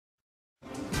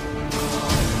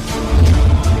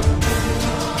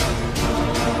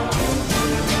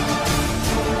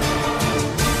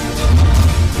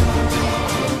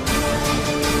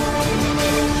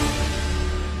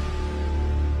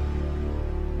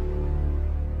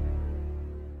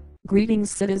Greetings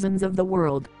citizens of the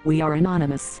world, we are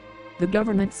anonymous. The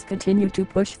governments continue to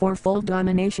push for full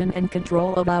domination and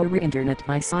control of our internet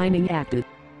by signing ACTA.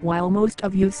 While most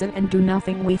of you sit and do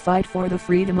nothing, we fight for the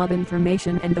freedom of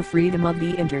information and the freedom of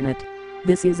the internet.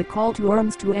 This is a call to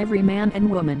arms to every man and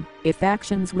woman. If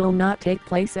actions will not take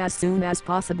place as soon as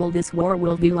possible, this war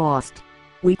will be lost.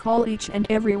 We call each and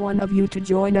every one of you to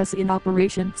join us in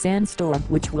Operation Sandstorm,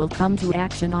 which will come to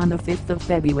action on the 5th of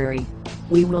February.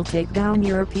 We will take down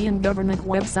European government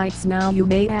websites. Now you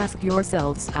may ask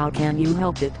yourselves, how can you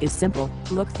help? It is simple.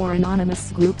 Look for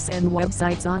anonymous groups and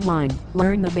websites online.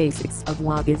 Learn the basics of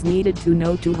what is needed to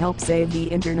know to help save the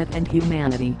internet and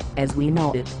humanity as we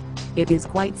know it. It is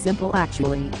quite simple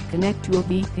actually. Connect to a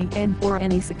VPN or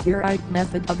any secure IP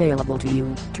method available to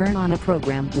you. Turn on a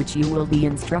program which you will be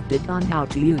instructed on how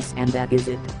to use, and that is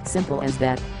it. Simple as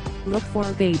that. Look for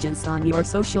pages on your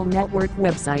social network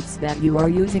websites that you are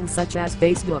using, such as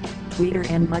Facebook, Twitter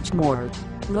and much more.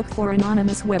 Look for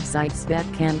anonymous websites that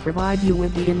can provide you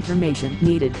with the information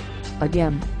needed.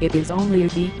 Again, it is only a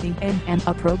VPN and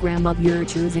a program of your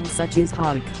choosing, such as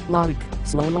HOIC, LOIC,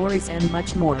 Slowloris and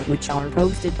much more, which are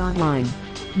posted online.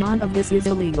 None of this is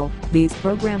illegal. These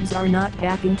programs are not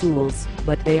hacking tools,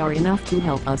 but they are enough to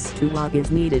help us to what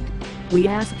is needed. We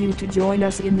ask you to join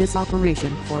us in this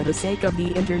operation for the sake of the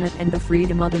internet and the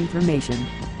freedom of information.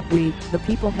 We, the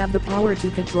people, have the power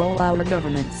to control our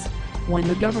governments. When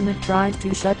the government tries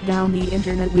to shut down the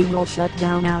internet, we will shut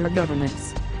down our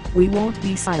governments. We won't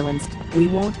be silenced, we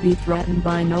won't be threatened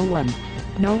by no one.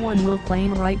 No one will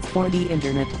claim rights for the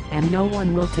internet, and no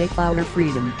one will take our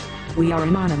freedom. We are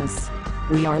anonymous.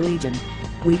 We are legion.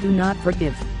 We do not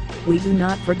forgive. We do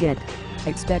not forget.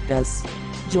 Expect us.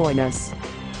 Join us.